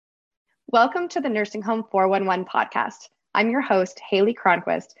Welcome to the Nursing Home 411 podcast. I'm your host, Haley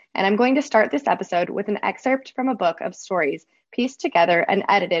Cronquist, and I'm going to start this episode with an excerpt from a book of stories pieced together and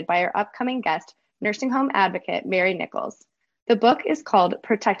edited by our upcoming guest, nursing home advocate Mary Nichols. The book is called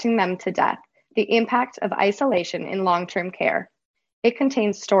Protecting Them to Death: The Impact of Isolation in Long-Term Care. It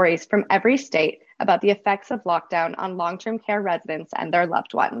contains stories from every state about the effects of lockdown on long-term care residents and their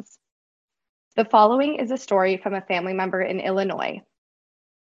loved ones. The following is a story from a family member in Illinois.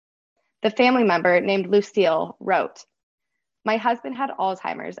 The family member named Lucille wrote, "My husband had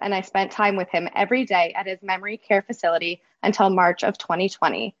Alzheimer's and I spent time with him every day at his memory care facility until March of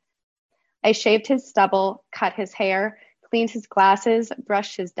 2020. I shaved his stubble, cut his hair, cleaned his glasses,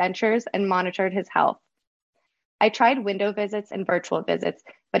 brushed his dentures, and monitored his health. I tried window visits and virtual visits,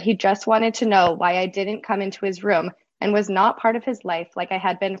 but he just wanted to know why I didn't come into his room and was not part of his life like I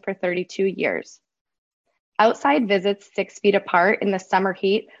had been for 32 years. Outside visits 6 feet apart in the summer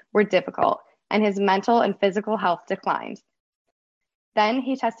heat were difficult, and his mental and physical health declined. Then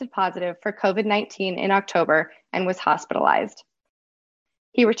he tested positive for COVID-19 in October and was hospitalized.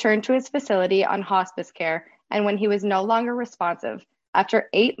 He returned to his facility on hospice care, and when he was no longer responsive, after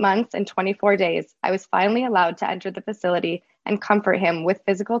 8 months and 24 days, I was finally allowed to enter the facility and comfort him with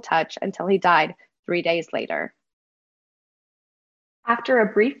physical touch until he died 3 days later." After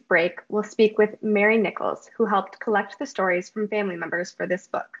a brief break, we'll speak with Mary Nichols, who helped collect the stories from family members for this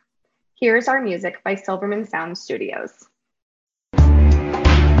book. Here's our music by Silverman Sound Studios.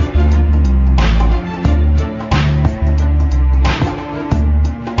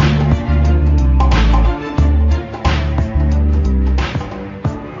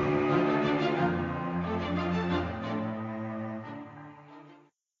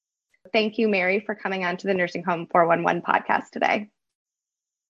 Thank you, Mary, for coming on to the Nursing Home 411 podcast today.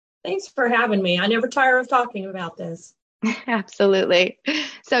 Thanks for having me. I never tire of talking about this. Absolutely.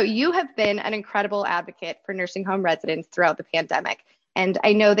 So you have been an incredible advocate for nursing home residents throughout the pandemic. And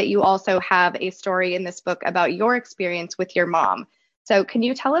I know that you also have a story in this book about your experience with your mom. So can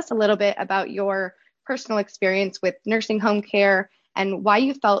you tell us a little bit about your personal experience with nursing home care and why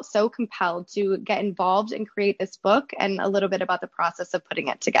you felt so compelled to get involved and create this book, and a little bit about the process of putting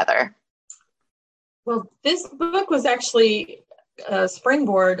it together? Well, this book was actually a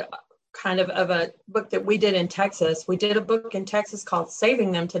springboard kind of a book that we did in Texas. We did a book in Texas called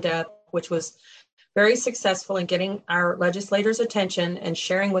Saving Them to Death, which was very successful in getting our legislators' attention and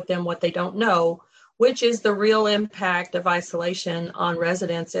sharing with them what they don't know, which is the real impact of isolation on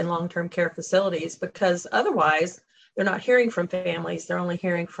residents in long-term care facilities, because otherwise they're not hearing from families, they're only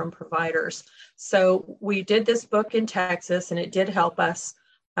hearing from providers. So we did this book in Texas, and it did help us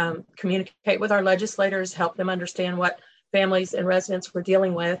communicate with our legislators, help them understand what families and residents were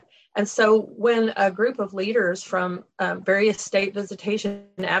dealing with. And so when a group of leaders from various state visitation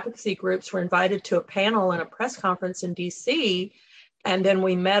and advocacy groups were invited to a panel and a press conference in DC, and then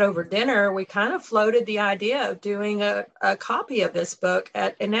we met over dinner, we kind of floated the idea of doing a copy of this book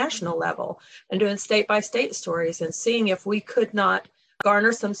at a national level and doing state-by-state stories and seeing if we could not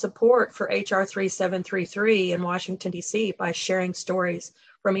garner some support for HR 3733 in Washington, D.C. by sharing stories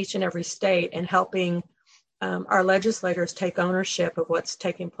from each and every state and helping our legislators take ownership of what's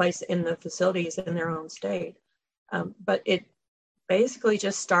taking place in the facilities in their own state. But it basically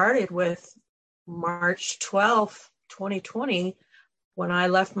just started with March 12th, 2020, when I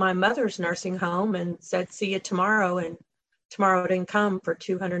left my mother's nursing home and said, "See you tomorrow." And tomorrow didn't come for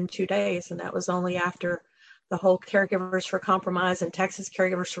 202 days. And that was only after the whole Caregivers for Compromise and Texas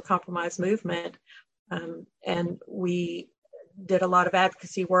Caregivers for Compromise movement. And we did a lot of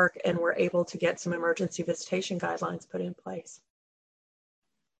advocacy work and were able to get some emergency visitation guidelines put in place.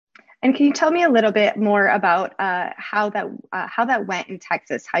 And can you tell me a little bit more about how that went in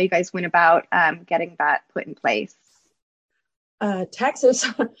Texas, how you guys went about getting that put in place? Texas,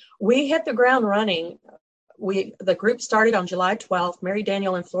 we hit the ground running. The group started on July 12th. Mary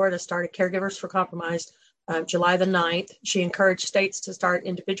Daniel in Florida started Caregivers for Compromise July the 9th. She encouraged states to start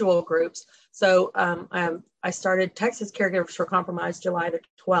individual groups. So I started Texas Caregivers for Compromise July the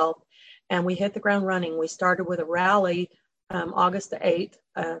 12th, and we hit the ground running. We started with a rally August the 8th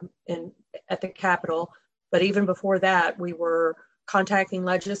at the Capitol. But even before that, we were contacting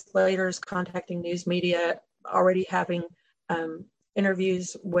legislators, contacting news media, already having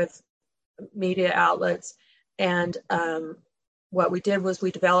interviews with media outlets. And what we did was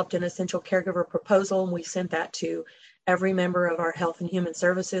we developed an essential caregiver proposal, and we sent that to every member of our Health and Human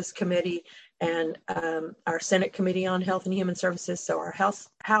Services Committee and our Senate Committee on Health and Human Services. So our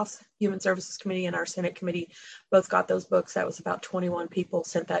House Human Services Committee and our Senate Committee both got those books. That was about 21 people,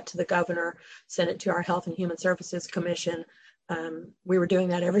 sent that to the governor, sent it to our Health and Human Services Commission, We were doing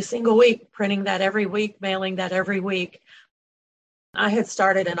that every single week, printing that every week, mailing that every week. I had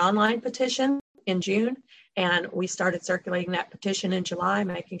started an online petition in June, and we started circulating that petition in July,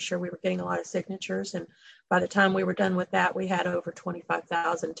 making sure we were getting a lot of signatures. And by the time we were done with that, we had over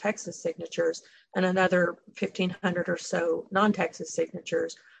 25,000 Texas signatures and another 1,500 or so non-Texas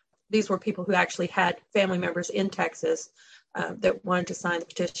signatures. These were people who actually had family members in Texas that wanted to sign the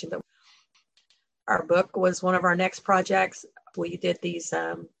petition. But our book was one of our next projects. We did these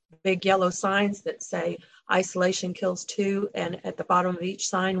big yellow signs that say isolation kills too, and at the bottom of each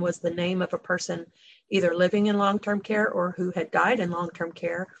sign was the name of a person either living in long-term care or who had died in long-term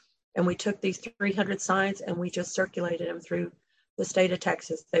care. And we took these 300 signs and we just circulated them through the state of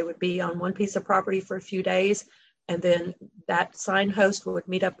Texas. They would be on one piece of property for a few days, and then that sign host would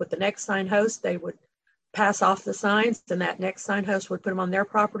meet up with the next sign host. They would pass off the signs, and that next sign host would put them on their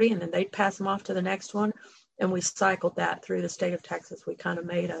property, and then they'd pass them off to the next one. And we cycled that through the state of Texas. We kind of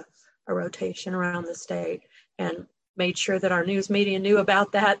made a rotation around the state and made sure that our news media knew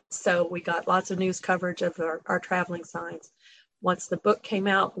about that. So we got lots of news coverage of our traveling signs. Once the book came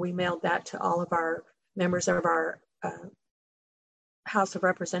out, we mailed that to all of our members of our House of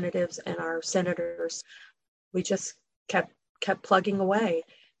Representatives and our senators. We just kept plugging away.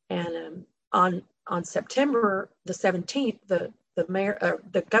 And on September the 17th,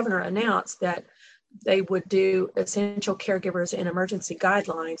 the governor announced that they would do essential caregivers in emergency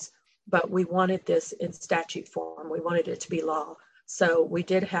guidelines, but we wanted this in statute form. We wanted it to be law. So we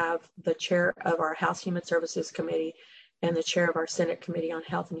did have the chair of our House Human Services Committee and the chair of our Senate Committee on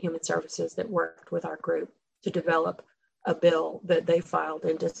Health and Human Services that worked with our group to develop a bill that they filed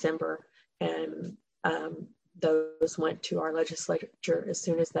in December. And those went to our legislature as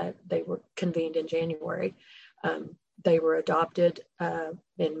soon as that they were convened in January. They were adopted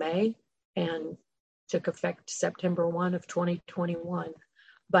in May and took effect September 1 of 2021.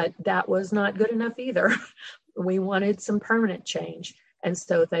 But that was not good enough either. We wanted some permanent change. And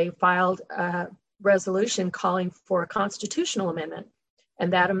so they filed a resolution calling for a constitutional amendment.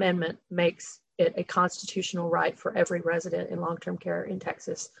 And that amendment makes it a constitutional right for every resident in long-term care in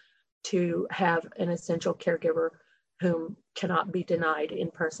Texas to have an essential caregiver whom cannot be denied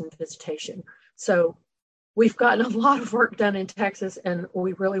in-person visitation. So we've gotten a lot of work done in Texas, and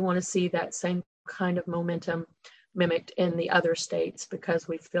we really want to see that same kind of momentum mimicked in the other states, because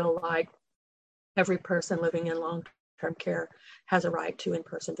we feel like every person living in long-term care has a right to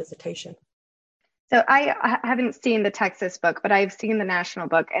in-person visitation. So I haven't seen the Texas book, but I've seen the national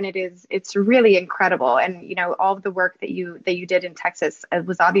book, and it's really incredible. And you know, all of the work that you did in Texas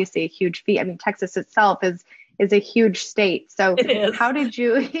was obviously a huge feat. I mean, Texas itself is a huge state. So how did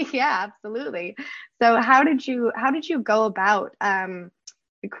you? Yeah, absolutely. So how did you go about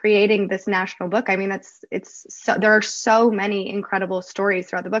creating this national book? I mean, there are so many incredible stories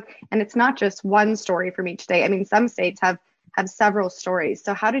throughout the book, and it's not just one story from each state. I mean, some states have several stories.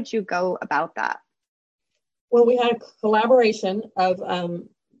 So how did you go about that? Well, we had a collaboration of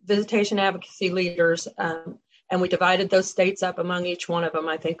visitation advocacy leaders, and we divided those states up among each one of them.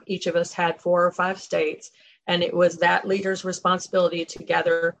 I think each of us had 4 or 5 states, and it was that leader's responsibility to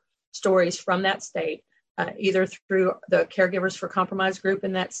gather stories from that state, either through the Caregivers for Compromise group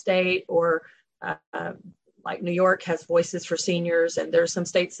in that state, or like New York has Voices for Seniors, and there's some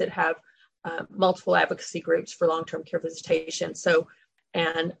states that have multiple advocacy groups for long-term care visitation. So,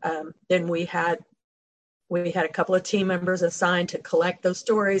 and then we had a couple of team members assigned to collect those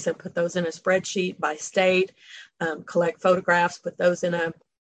stories and put those in a spreadsheet by state, collect photographs, put those in a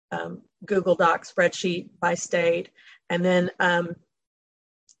Google Doc spreadsheet by state. And then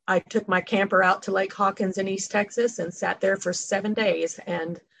I took my camper out to Lake Hawkins in East Texas and sat there for 7 days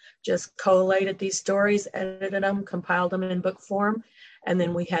and just collated these stories, edited them, compiled them in book form. And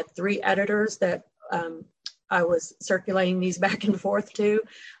then we had 3 editors that I was circulating these back and forth to.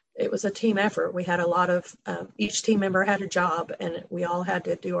 It was a team effort. We had a lot of, each team member had a job, and we all had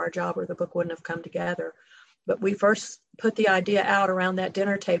to do our job or the book wouldn't have come together. But we first put the idea out around that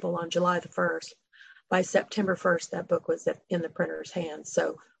dinner table on July the 1st. By September 1st, that book was in the printer's hands.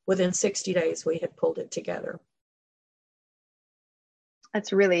 So within 60 days, we had pulled it together.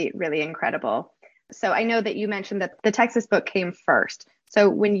 That's really, really incredible. So I know that you mentioned that the Texas book came first. So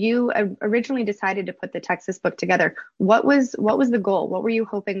when you originally decided to put the Texas book together, what was the goal? What were you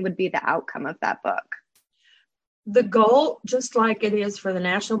hoping would be the outcome of that book? The goal, just like it is for the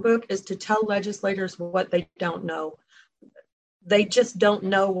national book, is to tell legislators what they don't know. They just don't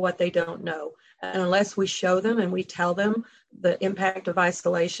know what they don't know. And unless we show them and we tell them the impact of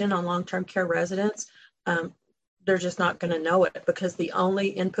isolation on long-term care residents, they're just not going to know it, because the only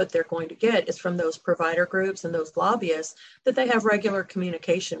input they're going to get is from those provider groups and those lobbyists that they have regular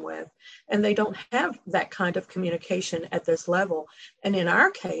communication with. And they don't have that kind of communication at this level. And in our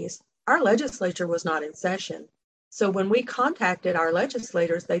case, our legislature was not in session. So when we contacted our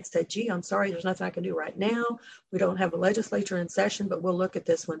legislators, they'd say, gee, I'm sorry, there's nothing I can do right now. We don't have a legislature in session, but we'll look at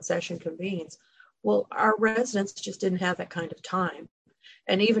this when session convenes. Well, our residents just didn't have that kind of time.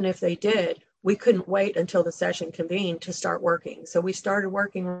 And even if they did, we couldn't wait until the session convened to start working. So we started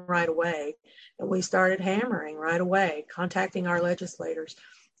working right away, and we started hammering right away, contacting our legislators.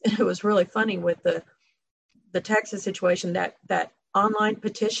 And it was really funny with the Texas situation, that online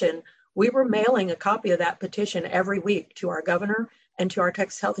petition. We were mailing a copy of that petition every week to our governor and to our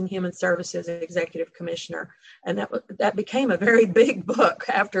Texas Health and Human Services executive commissioner. And that became a very big book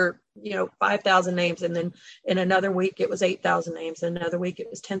after, 5,000 names. And then in another week, it was 8,000 names. And another week, it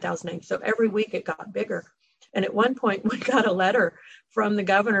was 10,000 names. So every week it got bigger. And at one point, we got a letter from the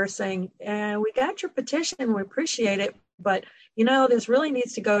governor saying, we got your petition. We appreciate it. But, this really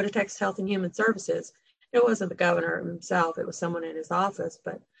needs to go to Texas Health and Human Services. It wasn't the governor himself. It was someone in his office.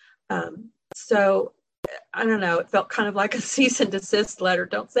 But so I don't know, it felt kind of like a cease and desist letter.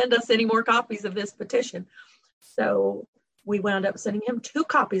 Don't send us any more copies of this petition. So we wound up sending him 2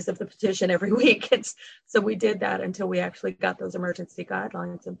 copies of the petition every week. So we did that until we actually got those emergency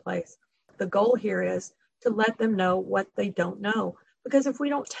guidelines in place. The goal here is to let them know what they don't know, because if we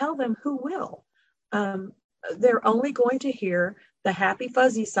don't tell them, who will? They're only going to hear the happy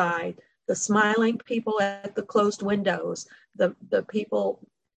fuzzy side, the smiling people at the closed windows, the people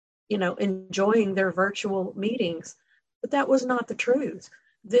enjoying their virtual meetings. But that was not the truth.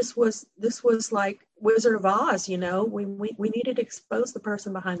 This was like Wizard of Oz, we needed to expose the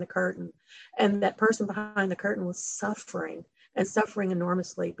person behind the curtain. And that person behind the curtain was suffering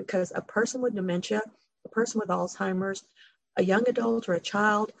enormously, because a person with dementia, a person with Alzheimer's, a young adult or a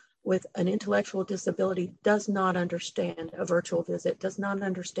child with an intellectual disability does not understand a virtual visit, does not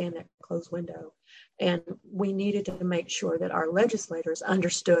understand that closed window. And we needed to make sure that our legislators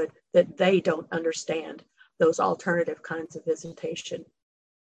understood that they don't understand those alternative kinds of visitation.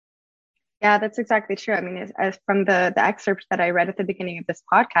 Yeah, that's exactly true. I mean, as from the excerpt that I read at the beginning of this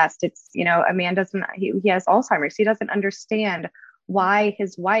podcast, it's, a man he has Alzheimer's. He doesn't understand why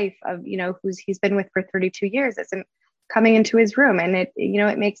his wife of, he's been with for 32 years isn't coming into his room. And it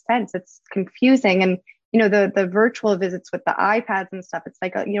makes sense. It's confusing. And, the virtual visits with the iPads and stuff, it's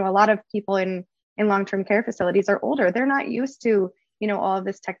like, a lot of people in long-term care facilities are older. They're not used to, all of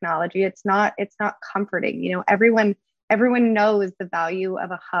this technology. It's not comforting. Everyone knows the value of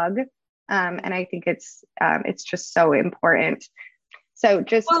a hug. And I think it's just so important. So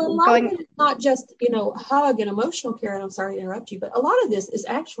just a lot of it is not just, hug and emotional care. And I'm sorry to interrupt you, but a lot of this is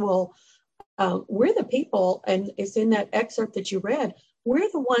actual, we're the people, and it's in that excerpt that you read,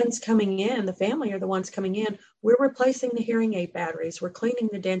 we're the ones coming in, the family are the ones coming in. We're replacing the hearing aid batteries. We're cleaning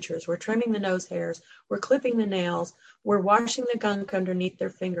the dentures. We're trimming the nose hairs. We're clipping the nails. We're washing the gunk underneath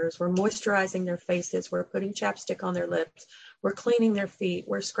their fingers. We're moisturizing their faces. We're putting chapstick on their lips. We're cleaning their feet.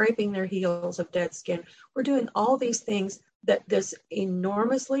 We're scraping their heels of dead skin. We're doing all these things that this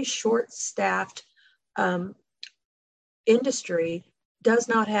enormously short-staffed industry does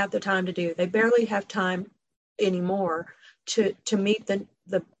not have the time to do. They barely have time anymore to meet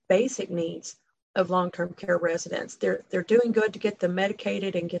the basic needs of long-term care residents. They're doing good to get them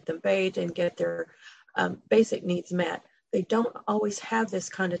medicated and get them bathed and get their basic needs met. They don't always have this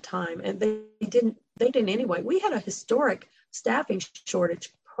kind of time, and they didn't anyway. We had a historic staffing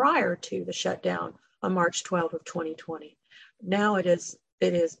shortage prior to the shutdown on March 12 of 2020. Now it is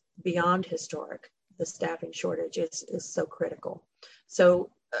beyond historic. The staffing shortage is so critical.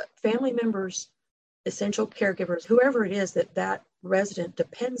 So family members, essential caregivers, whoever it is that resident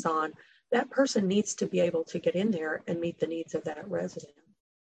depends on, that person needs to be able to get in there and meet the needs of that resident.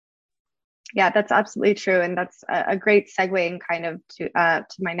 Yeah, that's absolutely true. And that's a great segue kind of to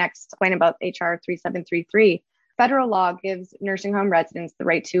my next point about HR 3733. Federal law gives nursing home residents the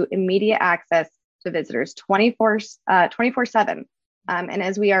right to immediate access to visitors 24/7. And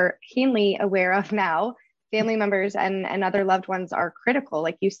as we are keenly aware of now, family members and other loved ones are critical,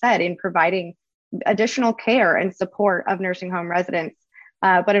 like you said, in providing additional care and support of nursing home residents.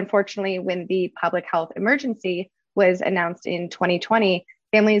 But unfortunately, when the public health emergency was announced in 2020,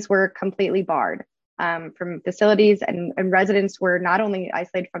 families were completely barred from facilities, and residents were not only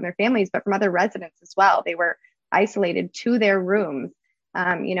isolated from their families, but from other residents as well. They were isolated to their rooms,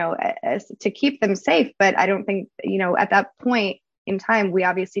 to keep them safe. But I don't think, at that point in time, we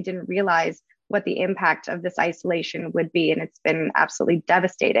obviously didn't realize what the impact of this isolation would be. And it's been absolutely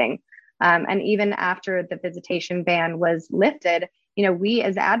devastating. And even after the visitation ban was lifted, we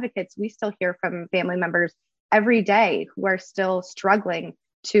as advocates, we still hear from family members every day who are still struggling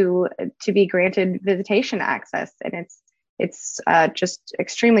to be granted visitation access, and it's just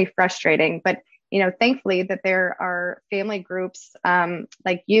extremely frustrating. But thankfully that there are family groups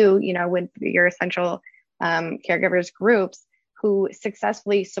like with your essential caregivers groups who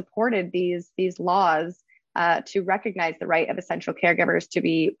successfully supported these laws to recognize the right of essential caregivers to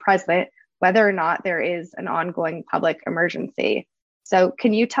be present, whether or not there is an ongoing public emergency. So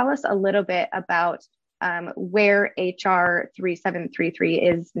can you tell us a little bit about where HR 3733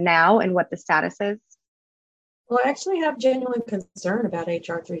 is now and what the status is? Well, I actually have genuine concern about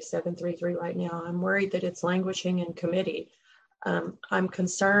HR 3733 right now. I'm worried that it's languishing in committee. I'm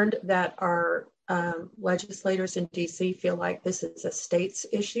concerned that our legislators in DC feel like this is a state's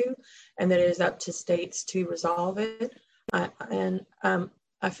issue and that it is up to states to resolve it.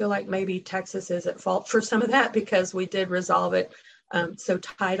 I feel like maybe Texas is at fault for some of that because we did resolve it so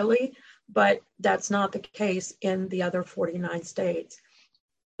tidily, but that's not the case in the other 49 states.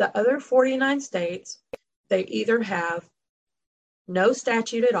 The other 49 states, they either have no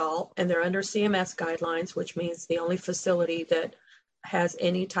statute at all and they're under CMS guidelines, which means the only facility that has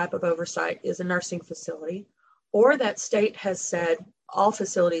any type of oversight is a nursing facility, or that state has said all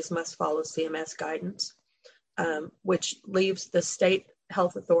facilities must follow CMS guidance, which leaves the state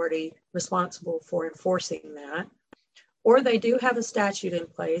health authority responsible for enforcing that. Or they do have a statute in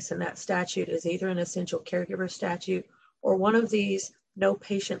place, and that statute is either an essential caregiver statute or one of these no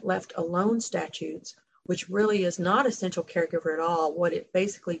patient left alone statutes, which really is not essential caregiver at all. What it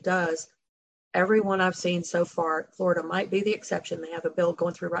basically does, everyone I've seen so far, Florida might be the exception. They have a bill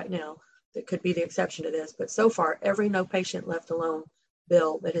going through right now that could be the exception to this. But so far, every no patient left alone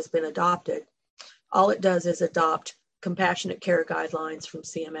bill that has been adopted, all it does is adopt compassionate care guidelines from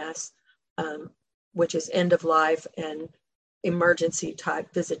CMS, which is end of life and emergency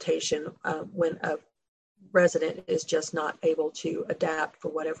type visitation when a resident is just not able to adapt for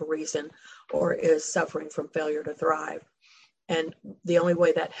whatever reason or is suffering from failure to thrive. And the only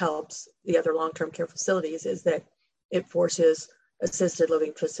way that helps the other long-term care facilities is that it forces assisted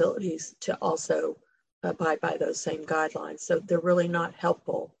living facilities to also abide by those same guidelines. So they're really not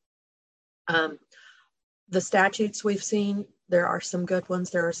helpful. The statutes we've seen, there are some good ones,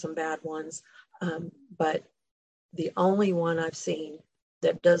 there are some bad ones, but the only one I've seen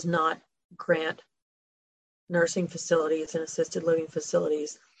that does not grant nursing facilities and assisted living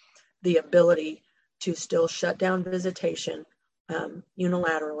facilities the ability to still shut down visitation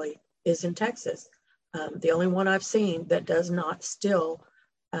unilaterally is in Texas. The only one I've seen that does not still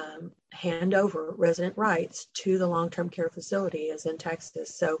hand over resident rights to the long-term care facility is in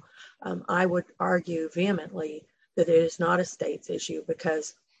Texas. So I would argue vehemently that it is not a state's issue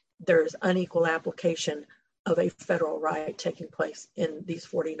because there's unequal application of a federal right taking place in these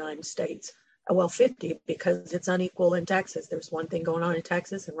 49 states. Well, 50, because it's unequal in Texas. There's one thing going on in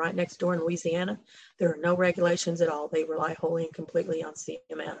Texas, and right next door in Louisiana, there are no regulations at all. They rely wholly and completely on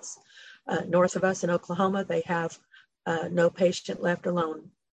CMS. North of us in Oklahoma, they have no patient left alone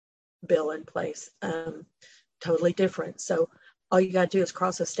bill in place. Totally different. So all you got to do is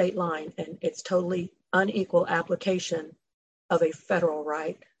cross a state line, and it's totally unequal application of a federal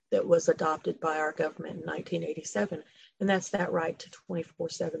right that was adopted by our government in 1987. And that's that right to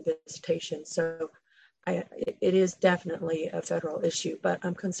 24/7 visitation. So it is definitely a federal issue, but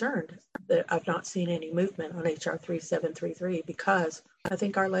I'm concerned that I've not seen any movement on HR 3733 because I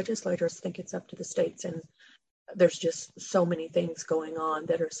think our legislators think it's up to the states, and there's just so many things going on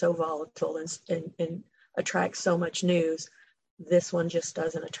that are so volatile and attract so much news. This one just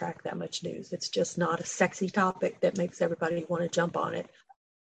doesn't attract that much news. It's just not a sexy topic that makes everybody want to jump on it.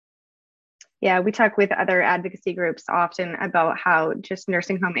 Yeah, we talk with other advocacy groups often about how just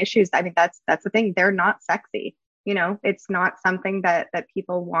nursing home issues, I mean, that's the thing. They're not sexy. It's not something that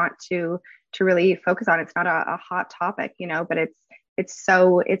people want to really focus on. It's not a hot topic, but it's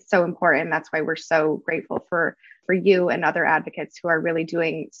so important. That's why we're so grateful for you and other advocates who are really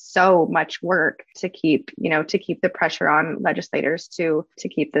doing so much work to keep the pressure on legislators to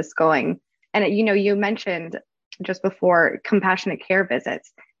keep this going. And you mentioned just before compassionate care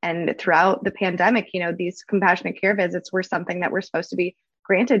visits. And throughout the pandemic, these compassionate care visits were something that were supposed to be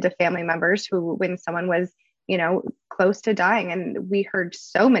granted to family members who, when someone was, close to dying. And we heard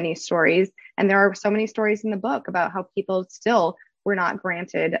so many stories, and there are so many stories in the book about how people still were not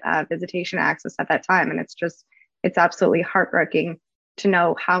granted visitation access at that time. And it's absolutely heartbreaking to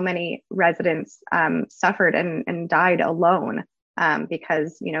know how many residents suffered and died alone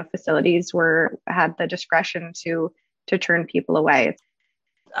because, facilities had the discretion to turn people away.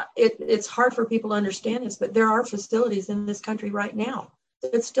 it's hard for people to understand this, but there are facilities in this country right now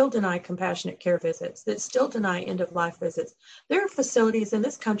that still deny compassionate care visits, that still deny end-of-life visits. There are facilities in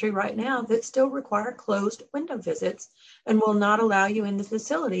this country right now that still require closed window visits and will not allow you in the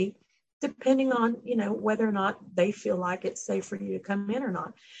facility, depending on, whether or not they feel like it's safe for you to come in or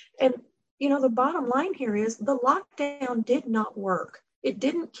not. And, the bottom line here is the lockdown did not work. It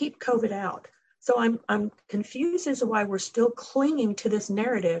didn't keep COVID out. So I'm confused as to why we're still clinging to this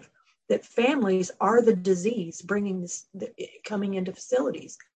narrative that families are the disease coming into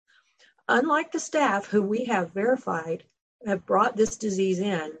facilities. Unlike the staff who we have verified have brought this disease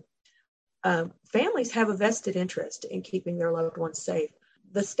in, families have a vested interest in keeping their loved ones safe.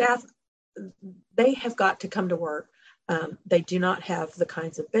 The staff, they have got to come to work. They do not have the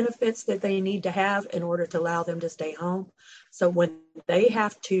kinds of benefits that they need to have in order to allow them to stay home. So when they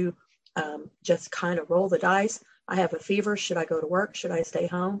have to just kind of roll the dice, I have a fever, should I go to work? Should I stay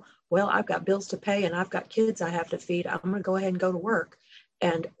home? Well, I've got bills to pay and I've got kids I have to feed. I'm going to go ahead and go to work.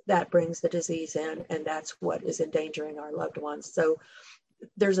 And that brings the disease in, and that's what is endangering our loved ones. So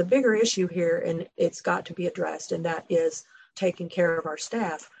there's a bigger issue here, and it's got to be addressed, and that is taking care of our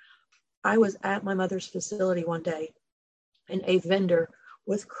staff. I was at my mother's facility one day, and a vendor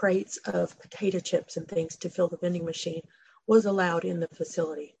with crates of potato chips and things to fill the vending machine was allowed in the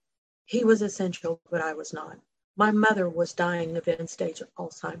facility. He was essential, but I was not. My mother was dying of end-stage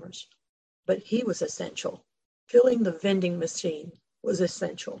Alzheimer's, but he was essential. Filling the vending machine was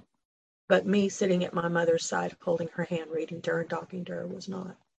essential, but me sitting at my mother's side, holding her hand, reading to her and talking to her was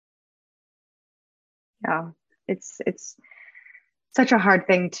not. Yeah, it's such a hard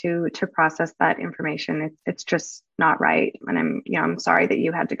thing to process that information. It's just not right. And I'm sorry that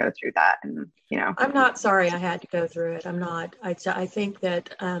you had to go through that. And, I'm not sorry I had to go through it. I'm not. I think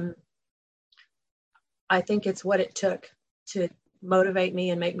that, I think it's what it took to motivate me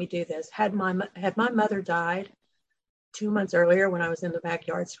and make me do this. Had my mother died 2 months earlier when I was in the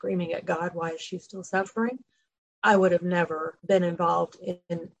backyard screaming at God, why is she still suffering? I would have never been involved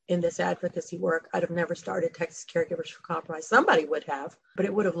in this advocacy work. I'd have never started Texas Caregivers for Compromise. Somebody would have, but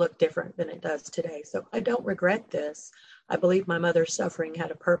it would have looked different than it does today. So I don't regret this. I believe my mother's suffering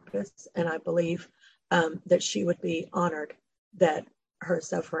had a purpose, and I believe that she would be honored that her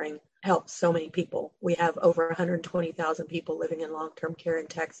suffering helped so many people. We have over 120,000 people living in long-term care in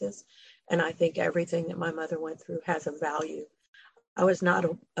Texas, and I think everything that my mother went through has a value. I was not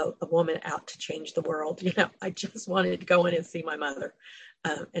a woman out to change the world. I just wanted to go in and see my mother,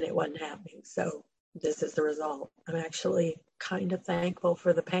 and it wasn't happening. So this is the result. I'm actually kind of thankful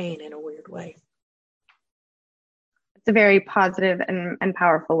for the pain in a weird way. It's a very positive and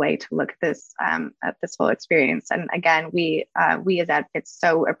powerful way to look at this whole experience. And again, we as advocates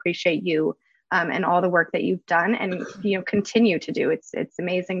so appreciate you and all the work that you've done and continue to do. It's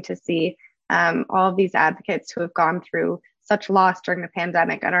amazing to see all of these advocates who have gone through such loss during the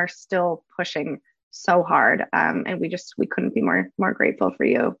pandemic and are still pushing so hard. And we couldn't be more grateful for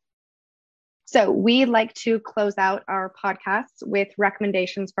you. So we like to close out our podcasts with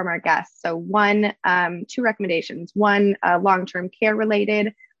recommendations from our guests. So two recommendations, one long-term care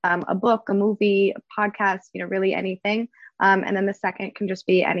related, a book, a movie, a podcast, really anything. And then the second can just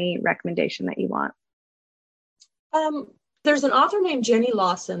be any recommendation that you want. There's an author named Jenny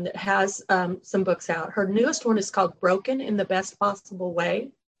Lawson that has some books out. Her newest one is called Broken in the Best Possible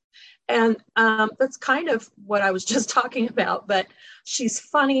Way. And that's kind of what I was just talking about, but she's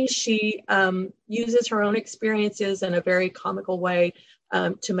funny. She uses her own experiences in a very comical way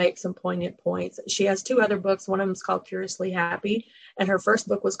to make some poignant points. She has two other books. One of them is called Curiously Happy, and her first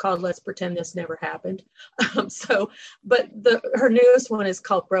book was called Let's Pretend This Never Happened. But her newest one is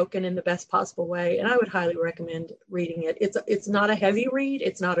called Broken in the Best Possible Way, and I would highly recommend reading it. It's not a heavy read.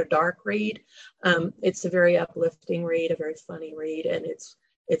 It's not a dark read. It's a very uplifting read, a very funny read, and it's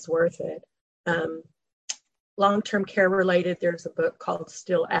worth it. Long-term care related, there's a book called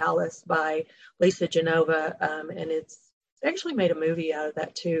Still Alice by Lisa Genova, and it's actually made a movie out of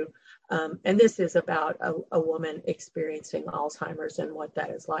that too. And this is about a woman experiencing Alzheimer's and what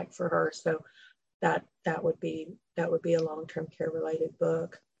that is like for her. So that would be a long-term care related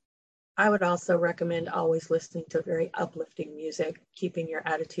book. I would also recommend always listening to very uplifting music, keeping your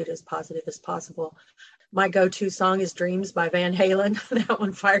attitude as positive as possible. My go-to song is Dreams by Van Halen. That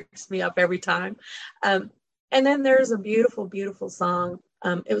one fires me up every time. And then there's a beautiful, beautiful song.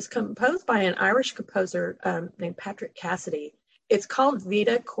 It was composed by an Irish composer named Patrick Cassidy. It's called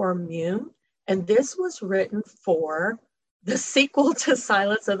Vita Commune, and this was written for the sequel to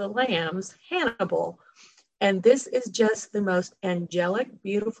Silence of the Lambs, Hannibal. And this is just the most angelic,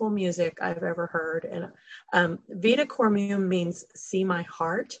 beautiful music I've ever heard. And Vita Cormum means see my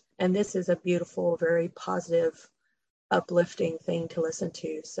heart. And this is a beautiful, very positive, uplifting thing to listen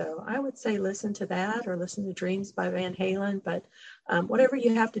to. So I would say listen to that or listen to Dreams by Van Halen. But whatever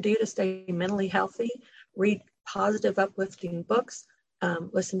you have to do to stay mentally healthy, read positive, uplifting books,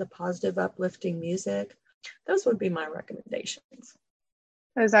 listen to positive, uplifting music. Those would be my recommendations.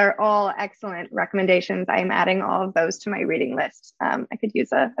 Those are all excellent recommendations. I'm adding all of those to my reading list. I could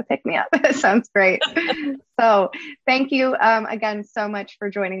use a pick-me-up. Sounds great. So thank you again so much for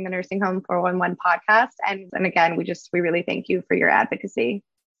joining the Nursing Home 411 podcast. And again, we really thank you for your advocacy.